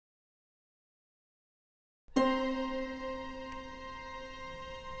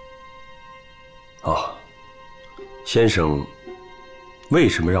哦，先生，为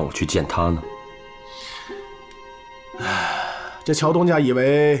什么让我去见他呢？这乔东家以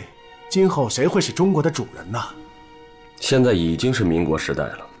为今后谁会是中国的主人呢？现在已经是民国时代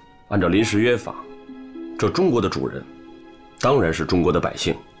了，按照临时约法，这中国的主人当然是中国的百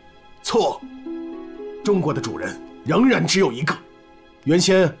姓。错，中国的主人仍然只有一个。原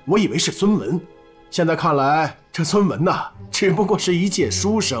先我以为是孙文，现在看来这孙文呐，只不过是一介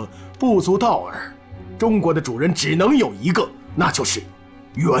书生，不足道耳。中国的主人只能有一个，那就是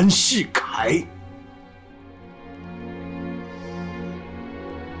袁世凯。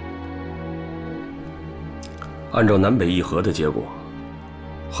按照南北议和的结果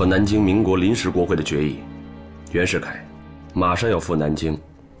和南京民国临时国会的决议，袁世凯马上要赴南京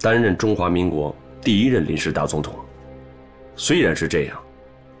担任中华民国第1任临时大总统。虽然是这样，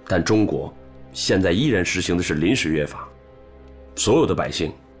但中国现在依然实行的是临时约法，所有的百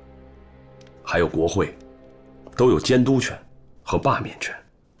姓还有国会都有监督权和罢免权，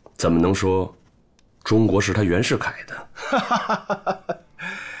怎么能说中国是他袁世凯的？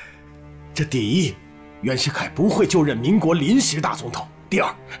这第一，袁世凯不会就任民国临时大总统；第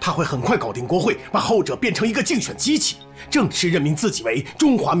二，他会很快搞定国会，把后者变成一个竞选机器，正式任命自己为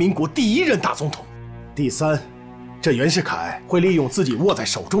中华民国第1任大总统；第三，这袁世凯会利用自己握在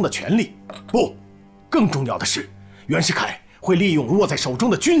手中的权力，不，更重要的是，袁世凯会利用握在手中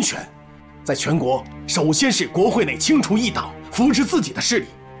的军权，在全国首先是国会内清除异党，扶持自己的势力，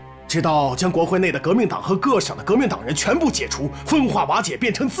直到将国会内的革命党和各省的革命党人全部解除，分化瓦解，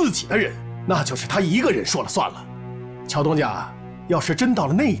变成自己的人。那就是他一个人说了算了。乔东家，要是真到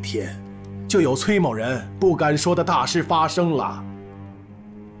了那一天，就有崔某人不敢说的大事发生了。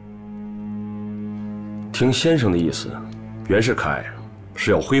听先生的意思，袁世凯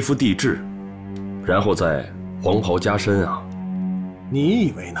是要恢复帝制，然后再黄袍加身啊？你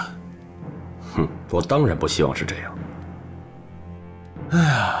以为呢？哼，我当然不希望是这样。哎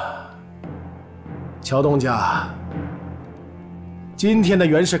呀，乔东家，今天的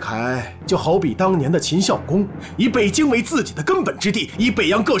袁世凯就好比当年的秦孝公，以北京为自己的根本之地，以北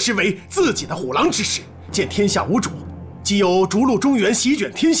洋各师为自己的虎狼之师，见天下无主，既有逐鹿中原，席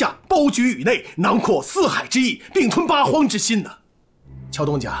卷天下，包举宇内，囊括四海之意，并吞八荒之心呢。乔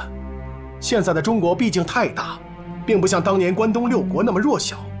东家，现在的中国毕竟太大，并不像当年关东6国那么弱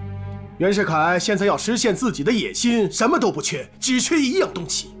小。袁世凯现在要实现自己的野心，什么都不缺，只缺一样东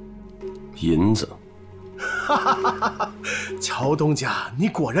西——银子。乔东家，你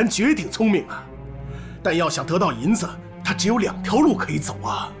果然绝顶聪明啊！但要想得到银子，它只有2条路可以走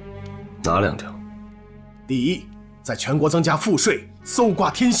啊。哪2条？第一，在全国增加赋税，搜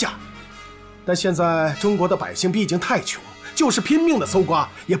刮天下。但现在中国的百姓毕竟太穷，就是拼命的搜刮，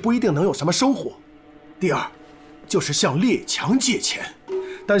也不一定能有什么收获。第二，就是向列强借钱，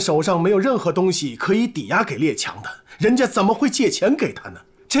但手上没有任何东西可以抵押给列强的，人家怎么会借钱给他呢？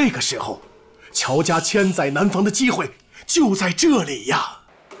这个时候，乔家千载难逢的机会就在这里呀！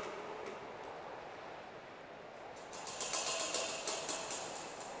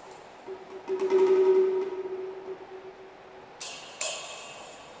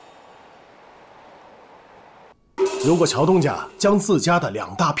如果乔东家将自家的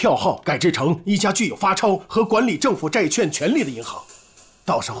2大票号改制成一家具有发钞和管理政府债券权利的银行，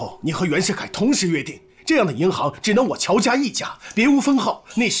到时候你和袁世凯同时约定，这样的银行只能我乔家一家，别无分号。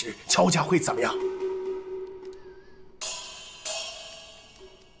那时乔家会怎么样？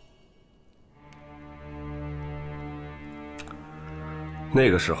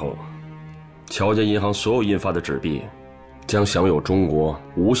那个时候，乔家银行所有印发的纸币将享有中国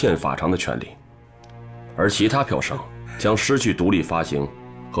无限法偿的权利，而其他票商将失去独立发行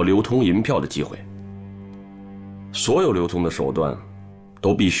和流通银票的机会。所有流通的手段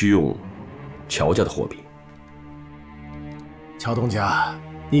都必须用乔家的货币。乔东家，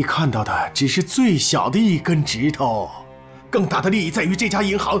你看到的只是最小的一根指头，更大的利益在于这家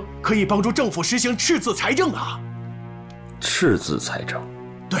银行可以帮助政府实行赤字财政啊！赤字财政？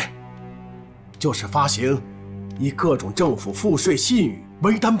对，就是发行以各种政府赋税信誉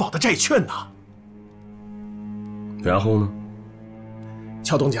为担保的债券呐。然后呢？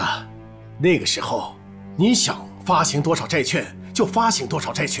乔东家，那个时候你想发行多少债券就发行多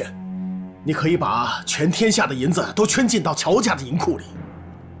少债券，你可以把全天下的银子都圈进到乔家的银库里。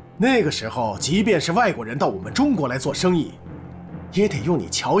那个时候，即便是外国人到我们中国来做生意，也得用你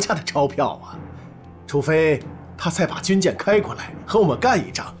乔家的钞票啊，除非他再把军舰开过来和我们干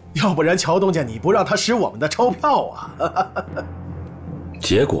一仗，要不然乔东家你不让他使我们的钞票啊。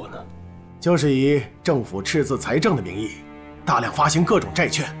结果呢？就是以政府赤字财政的名义，大量发行各种债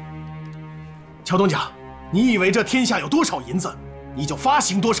券。乔东家，你以为这天下有多少银子，你就发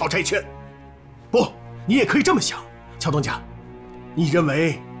行多少债券。不，你也可以这么想，乔东家，你认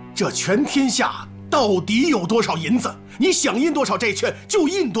为这全天下到底有多少银子？你想印多少债券就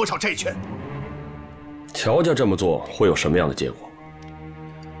印多少债券。乔家这么做会有什么样的结果？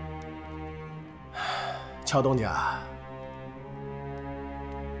乔东家，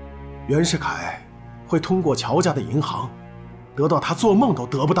袁世凯会通过乔家的银行，得到他做梦都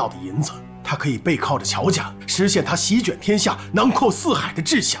得不到的银子。他可以背靠着乔家，实现他席卷天下、囊括四海的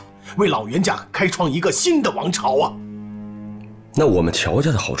志向，为老袁家开创一个新的王朝啊！那我们乔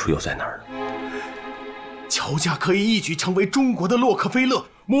家的好处又在哪儿呢？乔家可以一举成为中国的洛克菲勒、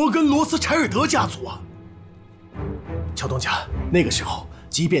摩根罗斯柴尔德家族啊！乔东家，那个时候，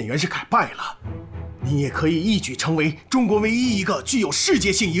即便袁世凯败了，你也可以一举成为中国唯一一个具有世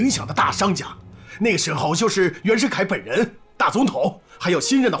界性影响的大商家。那个时候，就是袁世凯本人、大总统，还有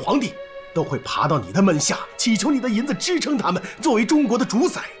新任的皇帝，都会爬到你的门下，祈求你的银子支撑他们，作为中国的主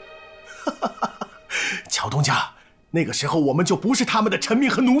宰。乔东家，那个时候我们就不是他们的臣民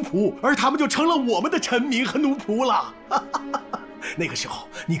和奴仆，而他们就成了我们的臣民和奴仆了。那个时候，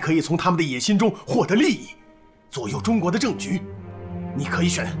你可以从他们的野心中获得利益，左右中国的政局。你可以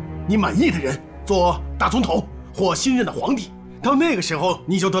选你满意的人做大总统或新任的皇帝。到那个时候，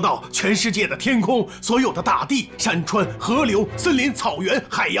你就得到全世界的天空，所有的大地、山川、河流、森林、草原、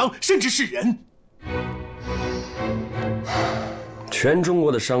海洋，甚至是人。全中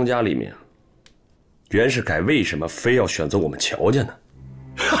国的商家里面，袁世凯为什么非要选择我们乔家呢？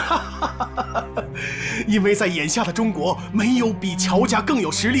因为在眼下的中国，没有比乔家更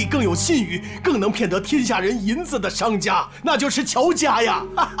有实力、更有信誉、更能骗得天下人银子的商家，那就是乔家呀！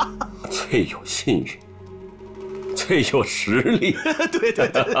最有信誉，最有实力。对对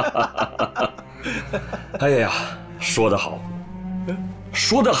对。哎呀，说得好，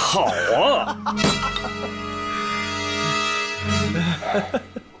说得好啊！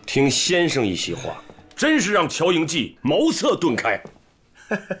听先生一席话，真是让乔映霽茅塞顿开，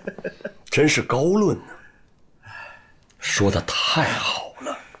真是高论呢。说得太好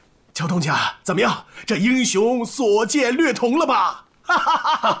了。乔东家，怎么样？这英雄所见略同了吧？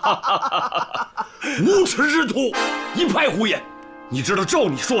无耻之徒，一派胡言！你知道照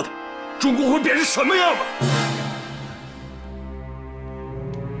你说的，中国会变成什么样吗？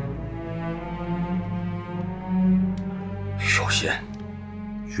首先，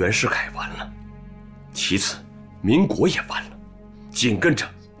袁世凯完了；其次，民国也完了；紧跟着，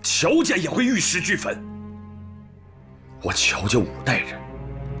乔家也会玉石俱焚。我乔家5代人，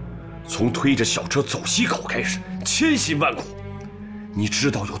从推着小车走西口开始，千辛万苦。你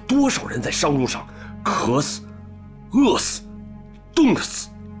知道有多少人在商路上渴死、饿死、冻死？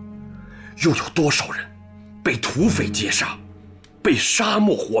又有多少人被土匪劫杀、被沙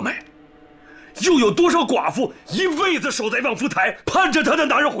漠活埋？又有多少寡妇一辈子守在望夫台，盼着她的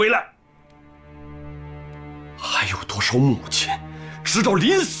男人回来？还有多少母亲，直到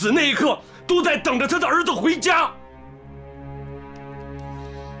临死那一刻，都在等着她的儿子回家？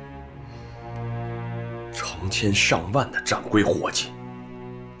成千上万的掌柜伙计，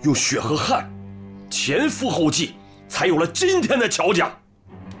用血和汗，前赴后继，才有了今天的乔家。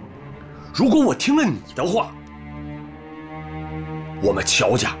如果我听了你的话，我们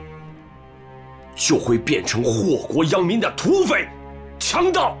乔家就会变成祸国殃民的土匪、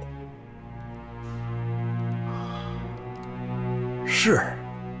强盗。是，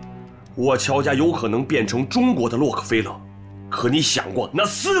我乔家有可能变成中国的洛克菲勒，可你想过那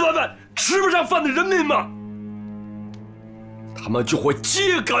4万万吃不上饭的人民吗？他们就会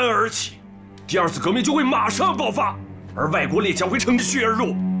揭竿而起，第2次革命就会马上爆发，而外国列强会乘虚而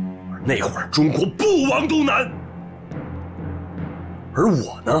入，而那会儿中国不亡东南。而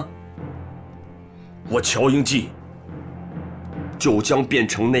我呢，我乔映霽就将变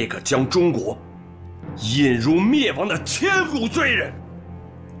成那个将中国引入灭亡的千古罪人。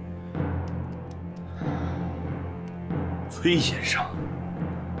崔先生，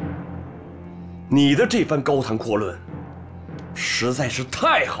你的这番高谈阔论实在是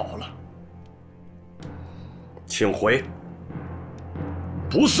太好了，请回，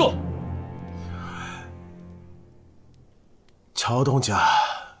不送。乔东家，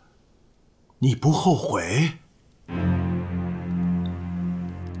你不后悔？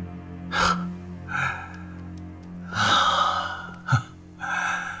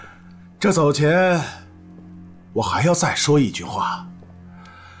这走前，我还要再说一句话。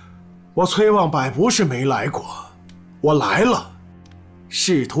我崔望百不是没来过，我来了，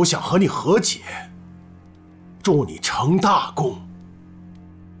试图想和你和解，祝你成大功。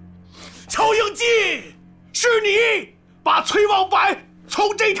乔映霽，是你把崔望百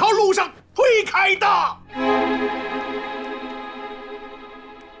从这条路上推开的。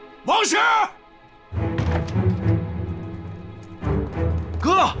王石，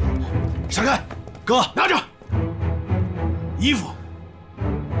哥，闪开！哥，拿着衣服。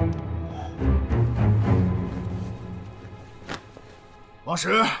王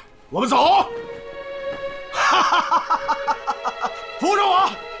石，我们走！哈哈哈哈哈！扶着我，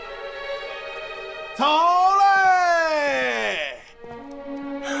走嘞！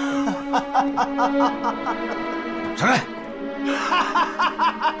哈哈哈哈哈！闪开！哈哈哈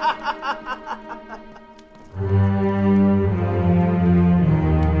哈哈！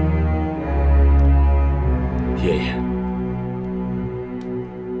爷爷，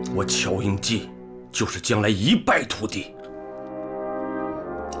我乔映霽就是将来一败涂地，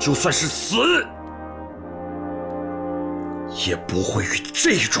就算是死，也不会与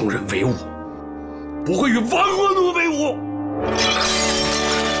这种人为伍，不会与亡国奴为伍。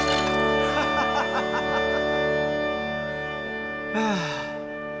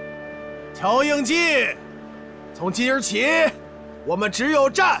乔映霽，从今日起，我们只有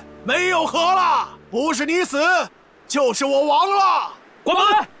战没有和了。不是你死，就是我亡了。关门！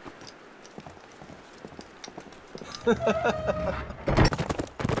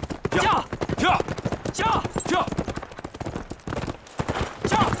跳！跳！跳！跳！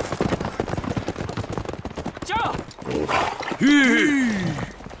跳！跳！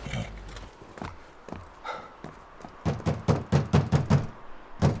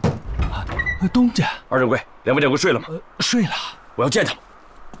东家，二掌柜，两位掌柜睡了吗？睡了。我要见他们。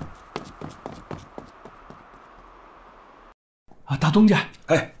大东家，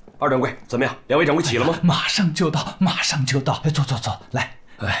哎，二掌柜，怎么样？两位掌柜起了吗？马上就到，马上就到。坐坐坐，来，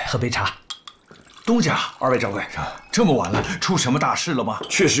喝杯茶。东家，二位掌柜，这么晚了，出什么大事了吗？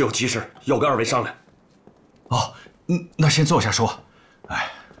确实有急事要跟二位商量。哦，那先坐下说。哎，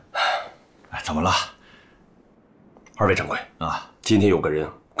怎么了？二位掌柜啊，今天有个人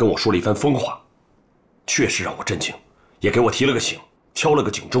跟我说了一番疯话，确实让我震惊，也给我提了个醒，敲了个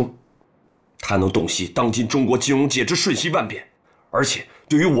警钟。他能洞悉当今中国金融界之瞬息万变，而且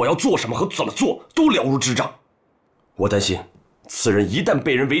对于我要做什么和怎么做都了如指掌。我担心，此人一旦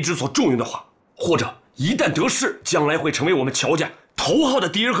被人为之所重用的话，或者一旦得势，将来会成为我们乔家头号的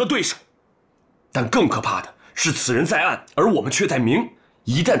敌人和对手。但更可怕的是，此人在暗，而我们却在明。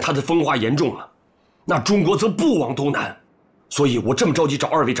一旦他的风化严重了，那中国则不枉东南。所以我这么着急找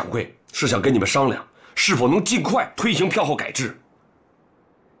二位掌柜，是想跟你们商量，是否能尽快推行票号改制。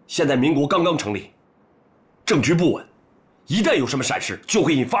现在民国刚刚成立，政局不稳，一旦有什么闪失，就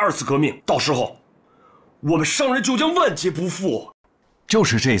会引发2次革命，到时候我们商人就将万劫不复。就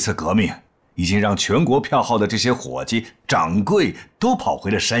是这次革命，已经让全国票号的这些伙计、掌柜都跑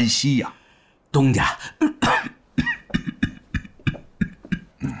回了山西呀。东家，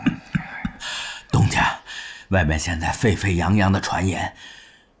东家，外面现在沸沸扬扬的传言，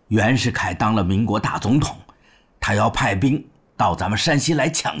袁世凯当了民国大总统，他要派兵到咱们山西来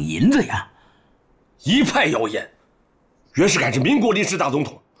抢银子呀！一派谣言，袁世凯是民国临时大总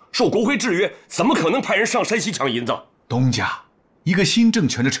统，受国会制约，怎么可能派人上山西抢银子？东家，一个新政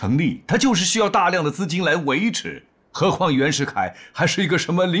权的成立，它就是需要大量的资金来维持。何况袁世凯还是一个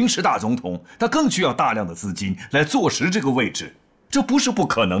什么临时大总统，他更需要大量的资金来坐实这个位置，这不是不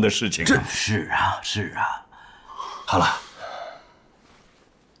可能的事情。这是啊，是啊。好了，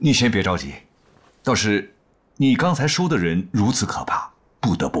你先别着急，倒是你刚才说的人如此可怕，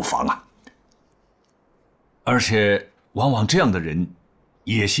不得不防啊。而且往往这样的人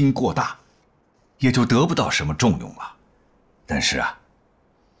野心过大，也就得不到什么重用了。但是啊，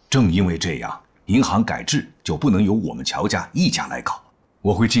正因为这样，银行改制就不能由我们乔家一家来搞。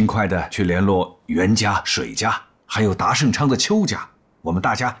我会尽快的去联络袁家、水家，还有达盛昌的邱家，我们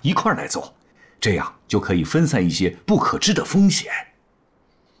大家一块来做，这样就可以分散一些不可知的风险。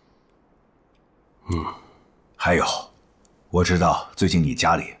还有，我知道最近你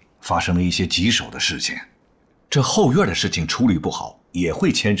家里发生了一些棘手的事情，这后院的事情处理不好，也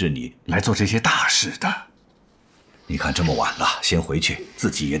会牵制你来做这些大事的。你看这么晚了，先回去，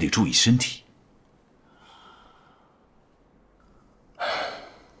自己也得注意身体。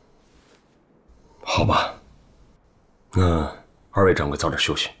好吧，那二位掌柜早点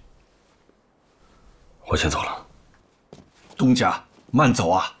休息，我先走了。东家，慢走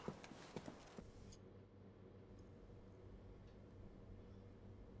啊！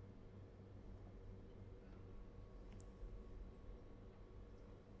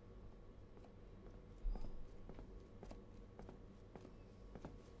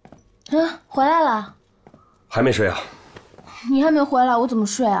回来了。还没睡啊？你还没回来，我怎么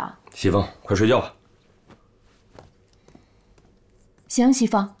睡啊？西风，快睡觉吧。行，西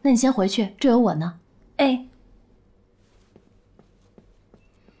风，那你先回去，这有我呢。哎，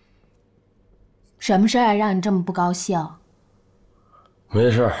什么事儿让你这么不高兴？没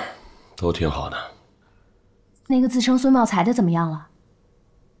事，都挺好的。那个自称孙茂才的怎么样了？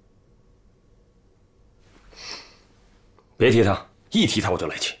别提他，一提他我就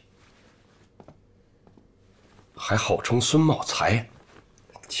来气。还号称孙茂才，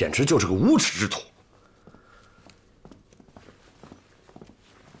简直就是个无耻之徒。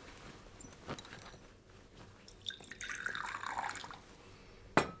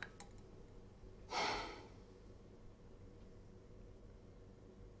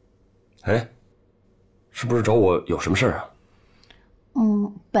哎，是不是找我有什么事儿啊？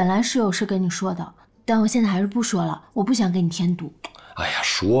本来是有事跟你说的，但我现在还是不说了，我不想给你添堵。哎呀，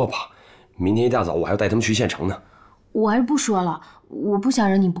说吧，明天一大早我还要带他们去县城呢。我还是不说了，我不想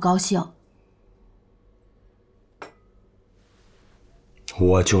让你不高兴。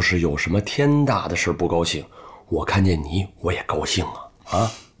我就是有什么天大的事不高兴，我看见你我也高兴啊！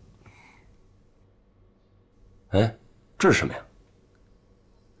啊？哎，这是什么呀？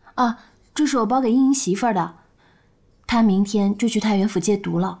啊，这是我包给茵媳妇儿的，她明天就去太原府戒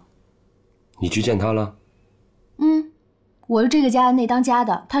毒了。你去见她了？我是这个家的内当家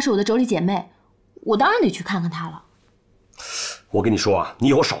的，她是我的妯娌姐妹，我当然得去看看她了。我跟你说啊，你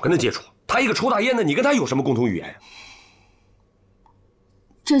以后少跟她接触，她一个抽大烟的，你跟她有什么共同语言呀？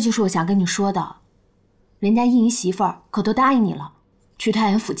这就是我想跟你说的，人家茵媳妇儿可都答应你了，去太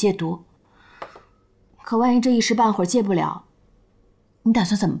原府戒毒。可万一这一时半会儿戒不了，你打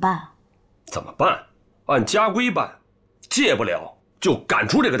算怎么办啊？怎么办？按家规办，戒不了就赶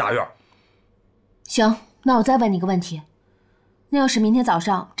出这个大院。行，那我再问你个问题，那要是明天早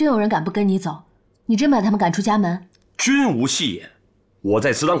上真有人敢不跟你走，你真把他们赶出家门？君无戏言，我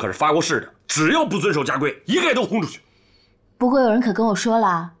在祠堂可是发过誓的，只要不遵守家规，一概都轰出去。不过有人可跟我说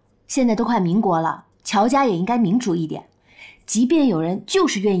了，现在都快民国了，乔家也应该民主一点。即便有人就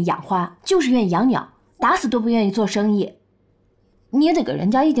是愿意养花，就是愿意养鸟，打死都不愿意做生意，你也得给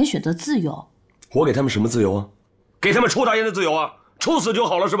人家一点选择自由。我给他们什么自由啊？给他们抽大烟的自由啊？抽死就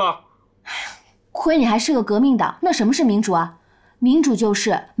好了是吧？亏你还是个革命党，那什么是民主啊？民主就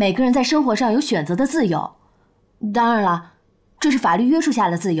是每个人在生活上有选择的自由。当然了，这是法律约束下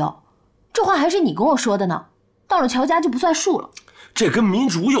的自由。这话还是你跟我说的呢，到了乔家就不算数了。这跟民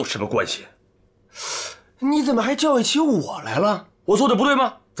主有什么关系？你怎么还教育起我来了？我做的不对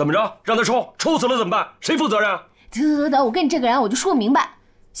吗？怎么着？让他抽，抽死了怎么办？谁负责任啊？得，我跟你这个人我就说明白。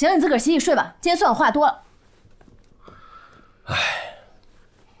行了，你自个儿洗洗睡吧，今天算我话多了。唉，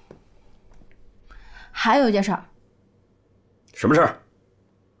还有一件事儿。什么事儿？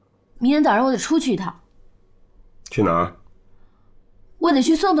明天早上我得出去一趟。去哪儿？我得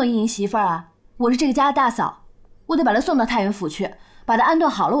去送茵媳妇儿啊！我是这个家的大嫂，我得把她送到太原府去，把她安顿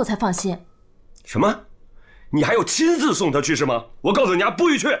好了我才放心。什么？你还要亲自送她去是吗？我告诉你家不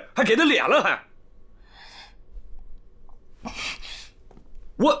许去，还给她脸了还。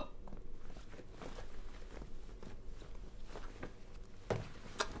我。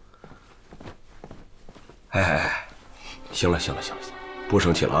哎，行了，不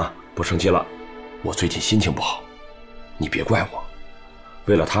生气了啊，不生气了。我最近心情不好，你别怪我。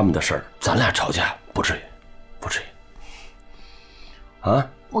为了他们的事儿，咱俩吵架不至于，不至于。啊？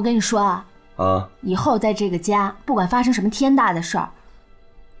我跟你说啊，以后在这个家，不管发生什么天大的事儿，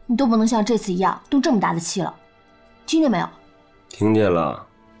你都不能像这次一样动这么大的气了，听见没有？听见了。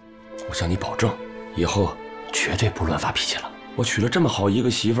我向你保证，以后绝对不乱发脾气了。我娶了这么好一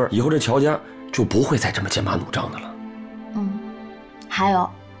个媳妇儿，以后这乔家就不会再这么剑拔弩张的了。还有，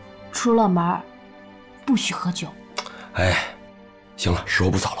出了门不许喝酒。哎，行了，时候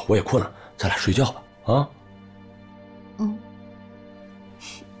不早了，我也困了，咱俩睡觉吧。啊？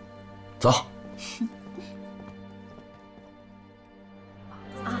走。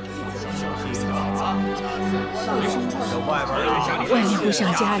外面不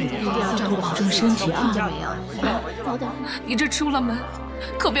像家里，一定要照顾保重身体啊！你这出了门，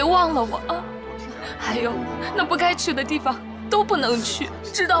可别忘了我啊！还有，那不该去的地方都不能去，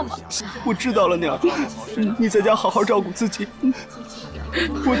知道吗？我知道了，娘。你在家好好照顾自己。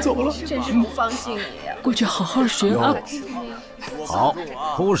我走了。真是不放心你呀！过去好好学啊！好，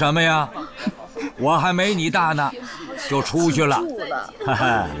哭什么呀？我还没你大呢，就出去了。哈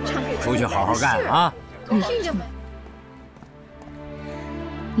哈，出去好好干啊！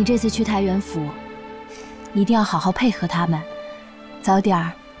你这次去太原府，一定要好好配合他们，早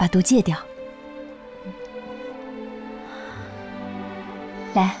点把毒戒掉。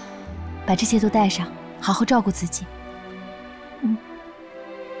来，把这些都带上，好好照顾自己。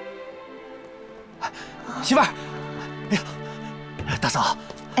媳妇儿，哎呀，大嫂，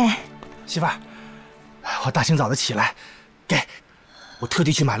哎，媳妇儿，我大清早的起来，我特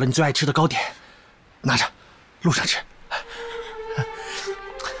地去买了你最爱吃的糕点，拿着，路上吃。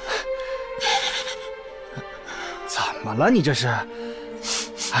么了？你这是？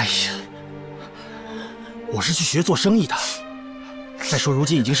哎呀，我是去学做生意的。再说如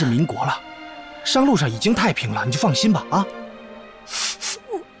今已经是民国了，商路上已经太平了，你就放心吧啊！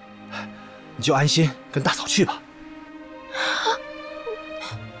你就安心跟大嫂去吧。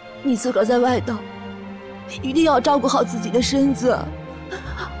你自个儿在外头，一定要照顾好自己的身子。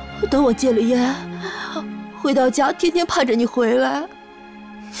等我戒了烟，回到家天天盼着你回来。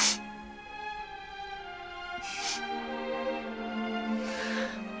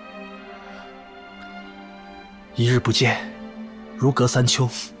一日不见，如隔三秋。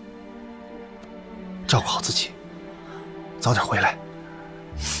照顾好自己，早点回来。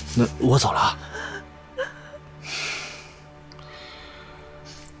那我走了啊。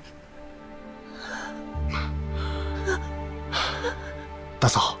大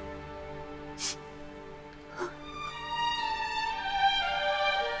嫂，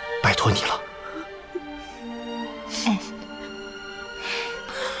拜托你了。哎，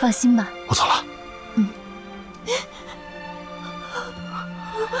放心吧。我走了。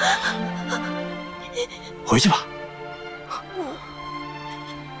回去吧。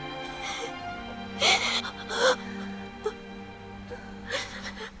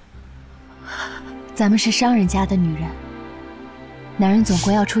咱们是商人家的女人，男人总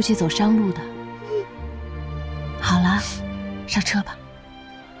归要出去走商路的。好了，上车吧。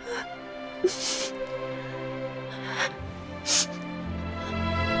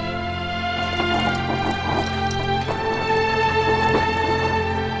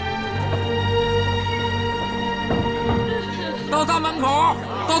到大门口，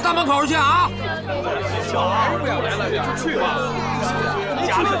到大门口去啊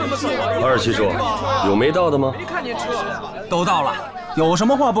！27叔，有没到的吗？都到了，有什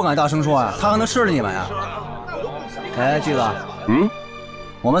么话不敢大声说啊？他可能吃了你们呀。哎，巨子，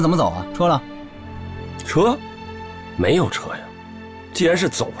我们怎么走啊？车呢？车？没有车呀。既然是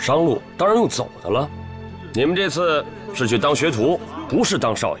走商路，当然用走的了。你们这次是去当学徒，不是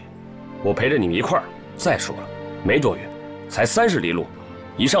当少爷。我陪着你们一块儿。再说了，没多远。才30里路，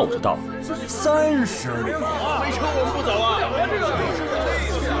一上午就到了。30里，没车我们不走啊！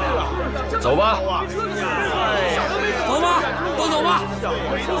走吧，走吧，都走吧！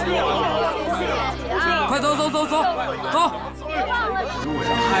快走走走走走！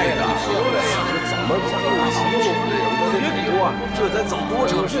害的，怎么走？学徒啊，这得走多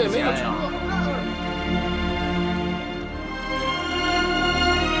长时间呀？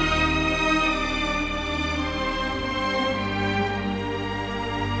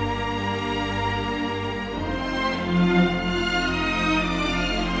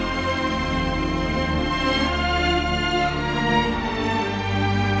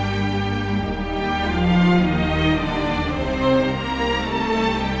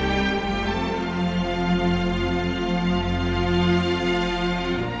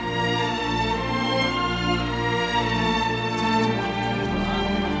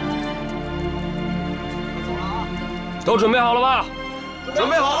都准备好了吧？准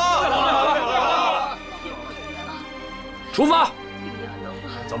备好了，准备好了，出发！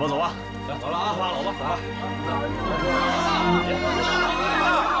走吧，走吧，走了啊，走吧，走吧。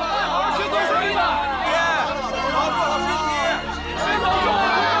去做生意的，别保护好身体，别走了，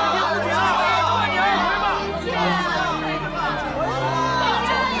快点回吧。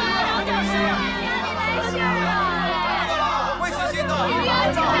会细心的。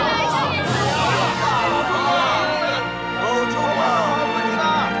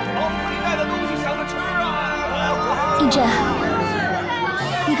应真，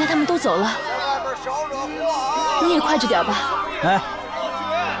你看他们都走了，你也快着点吧。哎，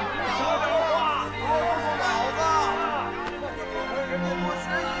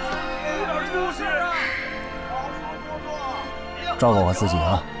照顾好自己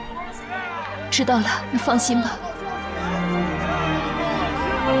啊。知道了，你放心吧。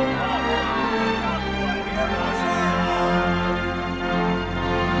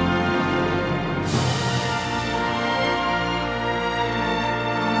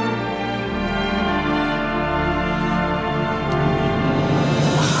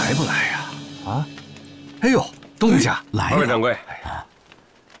哎呦，东家来了！二位掌柜，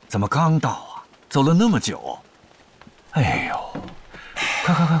怎么刚到啊？走了那么久。哎呦，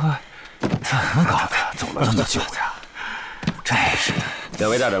快！怎么搞的？走了这么久呀？真是的。两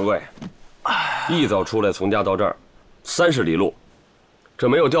位大掌柜，一早出来从家到这儿，30里路，这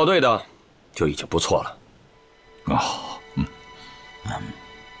没有掉队的，就已经不错了。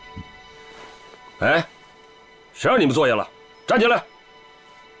哎，谁让你们坐下了？站起来！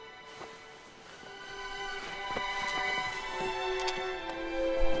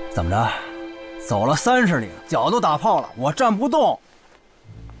怎么着？走了30里，脚都打泡了，我站不动。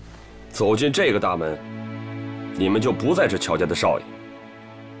走进这个大门，你们就不再是乔家的少爷，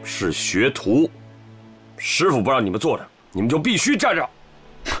是学徒。师傅不让你们坐着，你们就必须站着。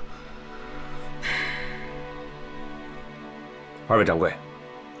2位掌柜，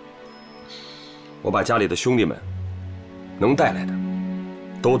我把家里的兄弟们能带来的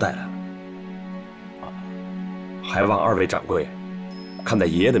都带来了，还望2位掌柜看在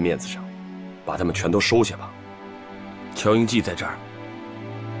爷爷的面子上，把他们全都收下吧。乔映霽在这儿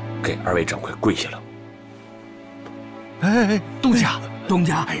给2位掌柜跪下了。哎，东家，东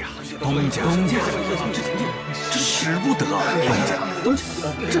家，哎呀，东家，这使不得，东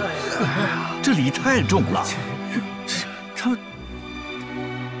家，这礼太重了。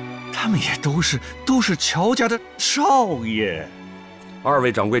他们也都是乔家的少爷。2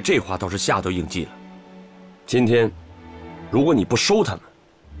位掌柜这话倒是吓到映霽了。今天，如果你不收他们，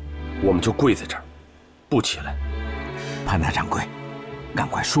我们就跪在这儿，不起来。潘大掌柜，赶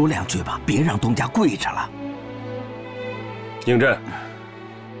快说2句吧，别让东家跪着了。映霽，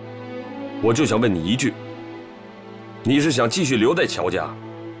我就想问你一句：你是想继续留在乔家，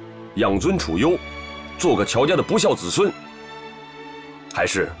养尊处优，做个乔家的不孝子孙，还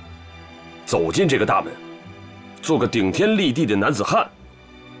是走进这个大门，做个顶天立地的男子汉，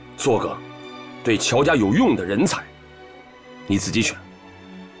做个对乔家有用的人才？你自己选。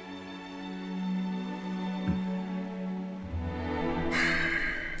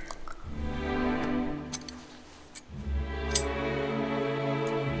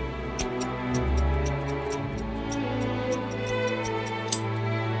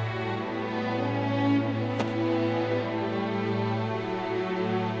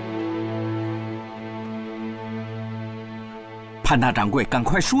潘大掌柜，赶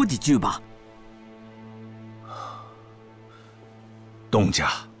快说几句吧。东家，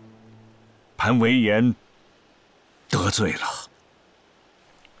潘为言得罪了。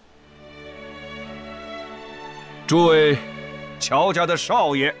诸位乔家的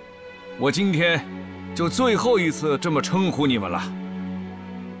少爷，我今天就最后一次这么称呼你们了。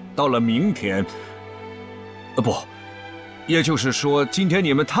到了明天，不，也就是说，今天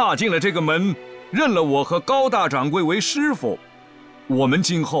你们踏进了这个门，认了我和高大掌柜为师傅，我们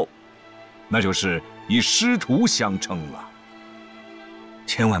今后那就是以师徒相称了。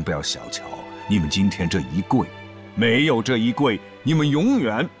千万不要小瞧你们今天这一跪，没有这一跪，你们永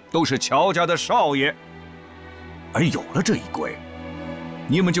远都是乔家的少爷；而有了这一跪，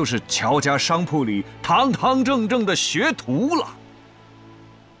你们就是乔家商铺里堂堂正正的学徒了。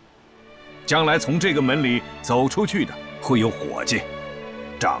将来从这个门里走出去的，会有伙计、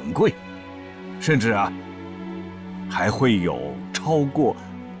掌柜，甚至还会有超过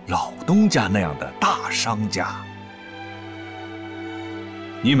老东家那样的大商家。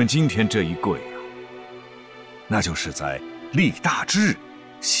你们今天这一跪那就是在立大志、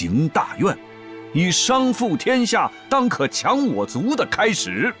行大愿，以商富天下，当可强我足的开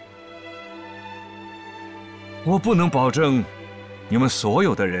始。我不能保证你们所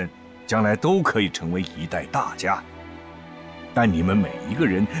有的人将来都可以成为一代大家，但你们每一个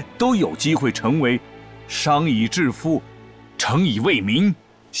人都有机会成为商以致富、诚以为民、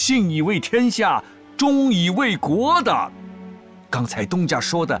信以为天下、忠以为国的刚才东家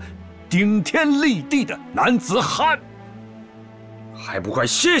说的顶天立地的男子汉。还不快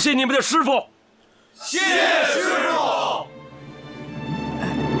谢谢你们的师傅！谢师傅！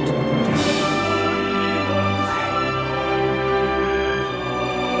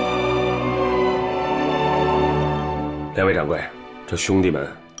两位掌柜，这兄弟们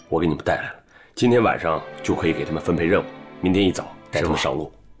我给你们带来了，今天晚上就可以给他们分配任务，明天一早带他们上路。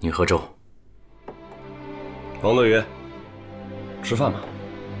你喝粥。王德宇，吃饭吗？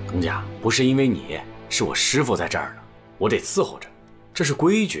东家，不是因为你，是我师傅在这儿呢，我得伺候着，这是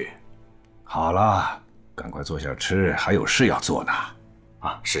规矩。好了，赶快坐下吃，还有事要做呢。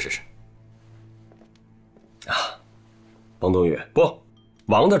是。王东宇，不，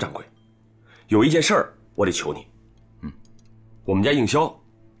王大掌柜，有一件事儿我得求你。我们家映霽，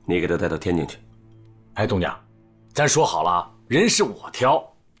你给他带到天津去。哎，东家，咱说好了，人是我挑。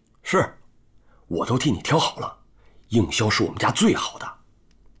是，我都替你挑好了。映霽是我们家最好的。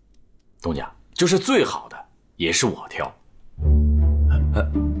东家，就是最好的，也是我挑。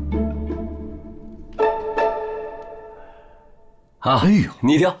哎呦，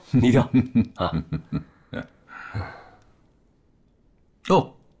你挑。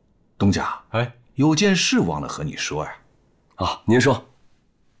哦，东家，有件事忘了和你说呀。您说。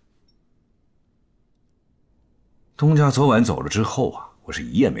东家昨晚走了之后我是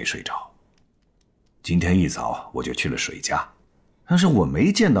一夜没睡着。今天一早我就去了水家，但是我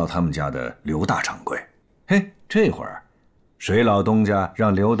没见到他们家的刘大掌柜。嘿，这会儿，水老东家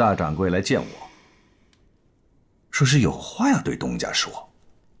让刘大掌柜来见我，说是有话要对东家说。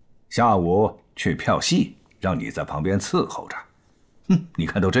下午去票戏，让你在旁边伺候着。你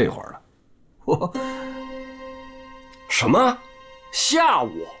看都这会儿了，我什么？下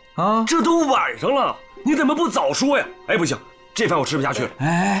午啊？这都晚上了，你怎么不早说呀？哎，不行，这饭我吃不下去了。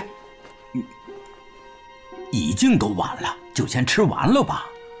哎，已经都晚了，就先吃完了吧。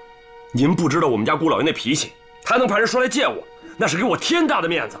您不知道我们家姑老爷那脾气，他能派人说来见我，那是给我天大的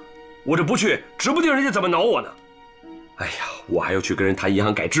面子。我这不去，指不定人家怎么挠我呢。哎呀，我还要去跟人谈银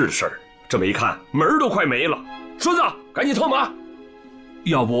行改制的事儿，这么一看，门儿都快没了。孙子，赶紧脱马！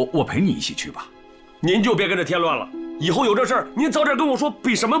要不我陪你一起去吧？您就别跟着添乱了，以后有这事儿，您早点跟我说，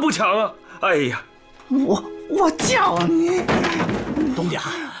比什么不强啊！哎呀，我叫你，东家，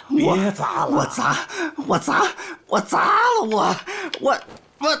别砸了！我砸了！我砸！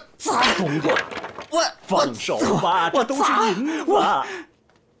东家，放手吧，这都是银子。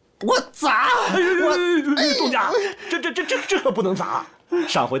我砸！东家，这可不能砸。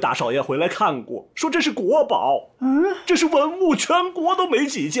上回大少爷回来看过，说这是国宝，这是文物，全国都没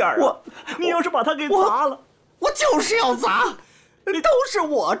几件啊。你要是把它给砸了，我就是要砸，都是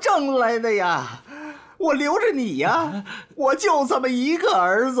我挣来的呀，我留着你呀，我就这么一个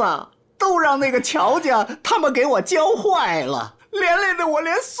儿子，都让那个乔家他们给我教坏了，连累的我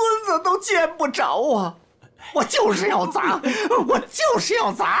连孙子都见不着啊！我就是要砸，我就是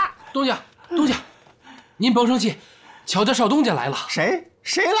要砸！东家，您甭生气。乔家少东家来了。谁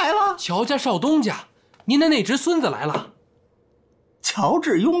来了？乔家少东家，您的那侄孙子来了。乔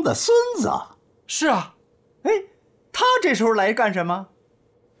致庸的孙子？是啊。哎，他这时候来干什么？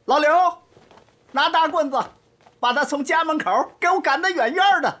老刘，拿大棍子，把他从家门口给我赶得远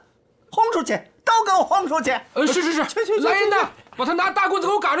远的，轰出去，都给我轰出去！是，去，来人呐，把他拿大棍子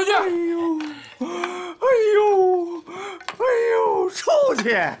给我赶出去！哎呦，出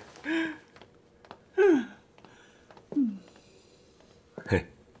去！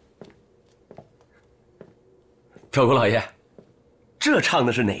票姑老爷，这唱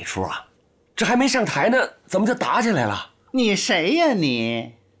的是哪出啊？这还没上台呢，怎么就打起来了？你谁呀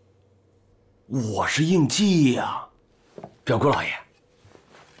你？我是映霽呀，票姑老爷，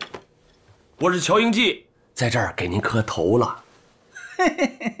我是乔映霽，在这儿给您磕头了。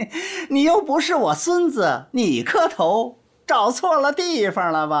你又不是我孙子，你磕头找错了地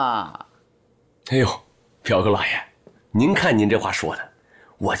方了吧？哎呦，票姑老爷，您看您这话说的，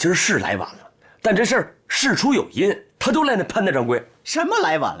我今儿是来晚了，但这事儿事出有因，他都赖那潘大掌柜。什么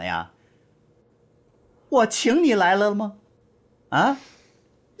来晚了呀？我请你来了吗？啊，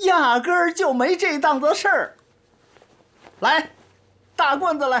压根儿就没这档子事儿。来，大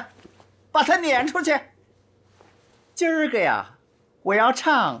棍子来，把他撵出去。今儿个呀，我要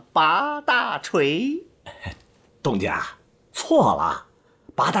唱八大锤。东家，错了，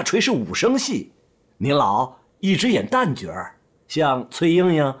八大锤是武生戏，您老一直演旦角儿，像崔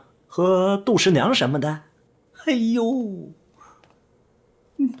莺莺和杜十娘什么的。哎呦，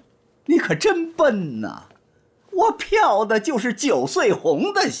你可真笨呐！我票的就是九岁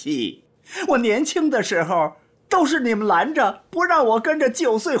红的戏，我年轻的时候都是你们拦着不让我跟着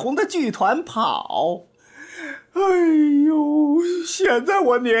九岁红的剧团跑。哎呦，现在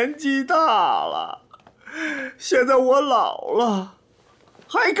我年纪大了，现在我老了，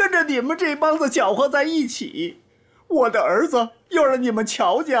还跟着你们这帮子搅和在一起，我的儿子又让你们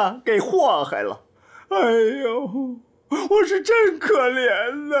乔家给祸害了。哎呦，我是真可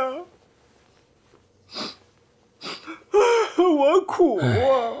怜呐，我苦啊！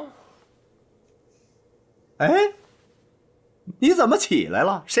哎，你怎么起来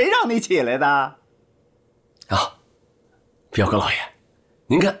了？谁让你起来的？啊，表哥老爷，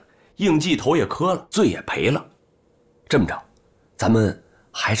您看，映霽头也磕了，罪也赔了，这么着，咱们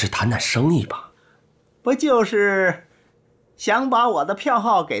还是谈谈生意吧。不就是想把我的票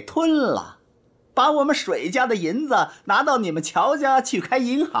号给吞了，把我们水家的银子拿到你们乔家去开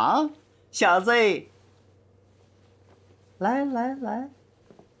银行？小子，来，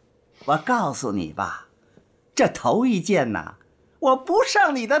我告诉你吧，这头一件呐，我不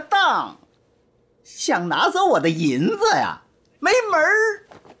上你的当，想拿走我的银子呀，没门儿。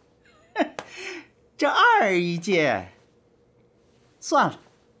这二一件，算了，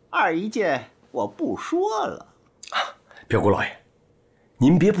二一件我不说了。表姑老爷，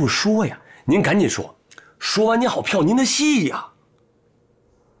您别不说呀，您赶紧说，说完您好票您的戏呀。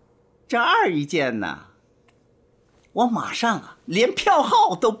这二一件呢，我马上啊，连票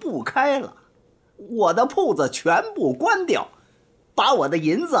号都不开了，我的铺子全部关掉，把我的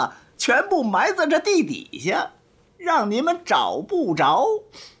银子全部埋在这地底下，让你们找不着。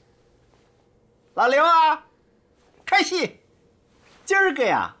老刘啊，开戏！今儿个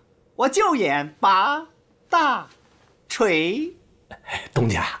呀，我就演八大锤。东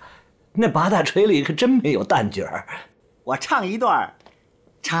家，那八大锤里可真没有旦角儿。我唱一段《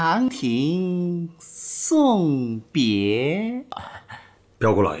长亭送别》。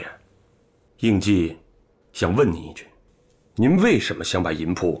彪国老爷，映霽想问您一句，您为什么想把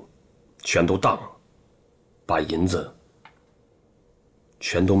银铺全都当了，把银子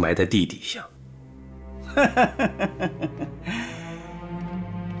全都埋在地底下？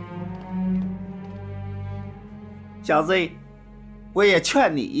小子，我也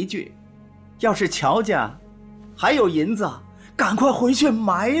劝你一句，要是乔家还有银子，赶快回去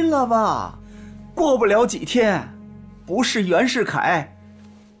埋了吧。过不了几天，不是袁世凯，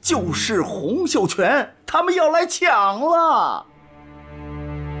就是洪秀全，他们要来抢了。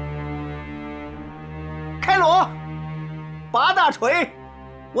开锣，八大锤，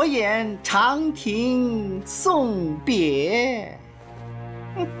我演长亭送别。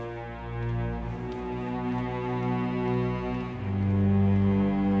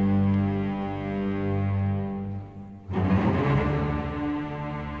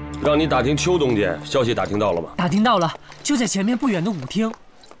让你打听邱东家消息打听到了吗？打听到了，就在前面不远的舞厅。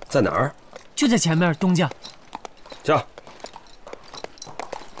在哪儿？就在前面，东家。驾。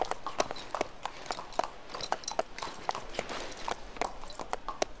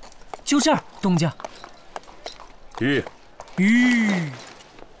就这儿，东家。吁。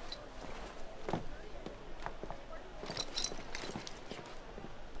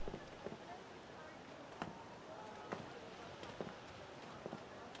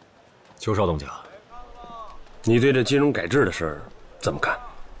邱少东家，你对这金融改制的事儿怎么看？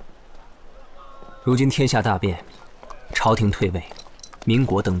如今天下大变，朝廷退位，民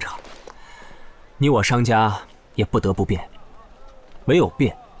国登场，你我商家也不得不变，唯有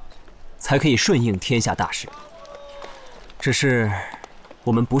变，才可以顺应天下大势。只是，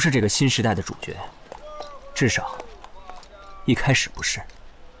我们不是这个新时代的主角，至少一开始不是。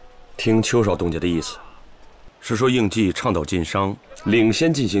听邱少东家的意思，是说映霽倡导晋商，领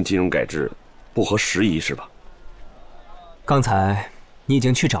先进行金融改制，不合时宜是吧？刚才你已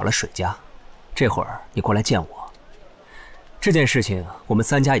经去找了水家，这会儿你过来见我。这件事情我们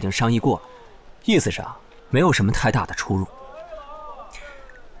三家已经商议过，意思上没有什么太大的出入。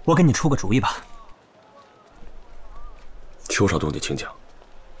我给你出个主意吧。邱少东家请讲。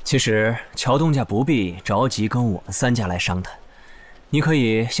其实乔东家不必着急跟我们三家来商谈，你可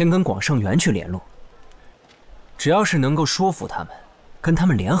以先跟广盛元去联络。只要是能够说服他们，跟他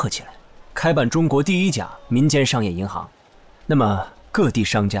们联合起来，开办中国第一家民间商业银行，那么各地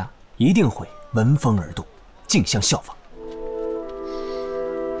商家一定会闻风而动，竞相效仿。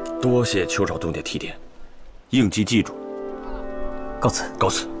多谢邱少东家提点，映霽记住。告辞。告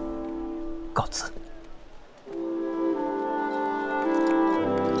辞。告辞。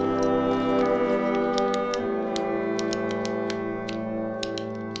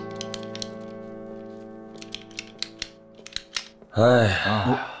哎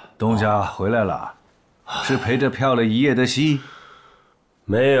呀，东家回来了，是陪着飘了一夜的戏？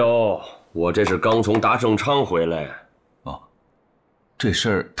没有，我这是刚从达盛昌回来。哦，这事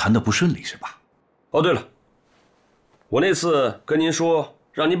儿谈得不顺利是吧？哦，对了，我那次跟您说，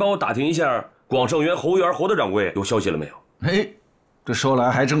让您帮我打听一下广盛园侯园侯大掌柜有消息了没有？哎，这说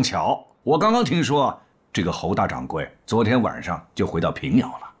来还正巧，我刚刚听说这个侯大掌柜昨天晚上就回到平遥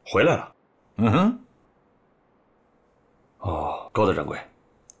了。回来了？嗯哼。哦，高大掌柜，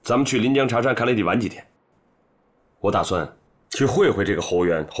咱们去临江茶山看来得晚几天。我打算去会会这个侯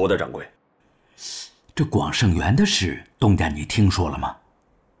园侯大掌柜。这广盛园的事，东家你听说了吗？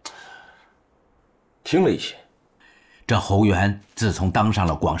听了一些。这侯园自从当上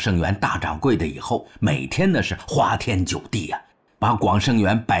了广盛园大掌柜的以后，每天那是花天酒地呀，把广盛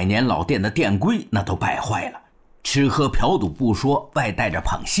园百年老店的店规那都败坏了，吃喝嫖赌不说，外带着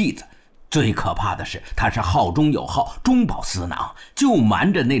捧戏子。最可怕的是，他是好中有好，中饱私囊，就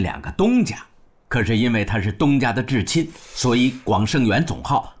瞒着那两个东家。可是因为他是东家的至亲，所以广盛园总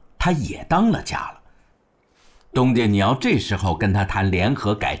号他也当了家了。东家，你要这时候跟他谈联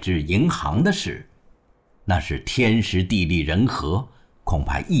合改制银行的事，那是天时地利人和，恐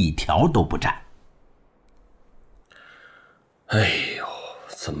怕一条都不占。哎呦，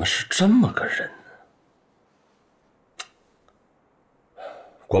怎么是这么个人呢？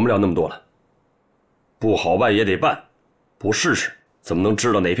管不了那么多了，不好办也得办，不试试怎么能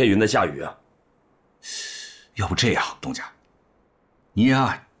知道哪片云在下雨啊？要不这样，东家，你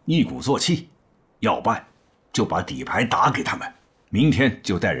呀一鼓作气，要办就把底牌打给他们，明天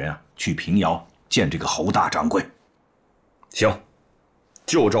就带人去平遥见这个侯大掌柜。行，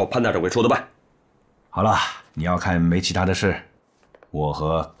就照潘大掌柜说的办。好了，你要看没其他的事，我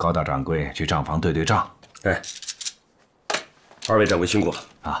和高大掌柜去账房对对账。哎，二位掌柜辛苦了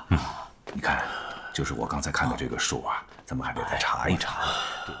啊！你看，就是我刚才看的这个数啊，咱们还得再查一查。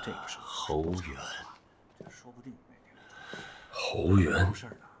对这个是侯元，说不定侯元。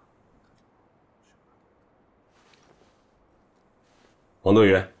王东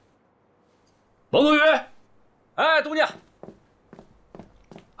宇，王东宇，哎，东家，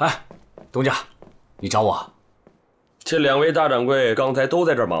哎，东家，你找我？这两位大掌柜刚才都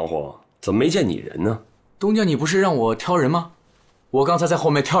在这儿忙活，怎么没见你人呢？东家，你不是让我挑人吗？我刚才在后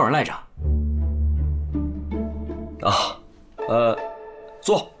面挑人来着。啊，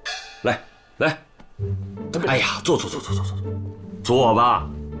坐，来。哎呀，坐，坐吧。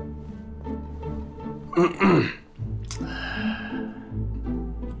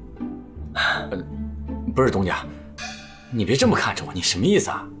不是东家，你别这么看着我，你什么意思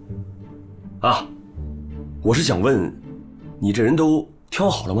啊？啊，我是想问，你这人都挑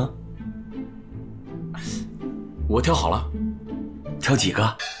好了吗？我挑好了。挑几个？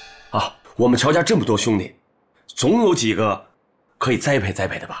啊，我们乔家这么多兄弟，总有几个可以栽培栽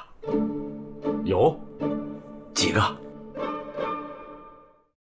培的吧？有，几个？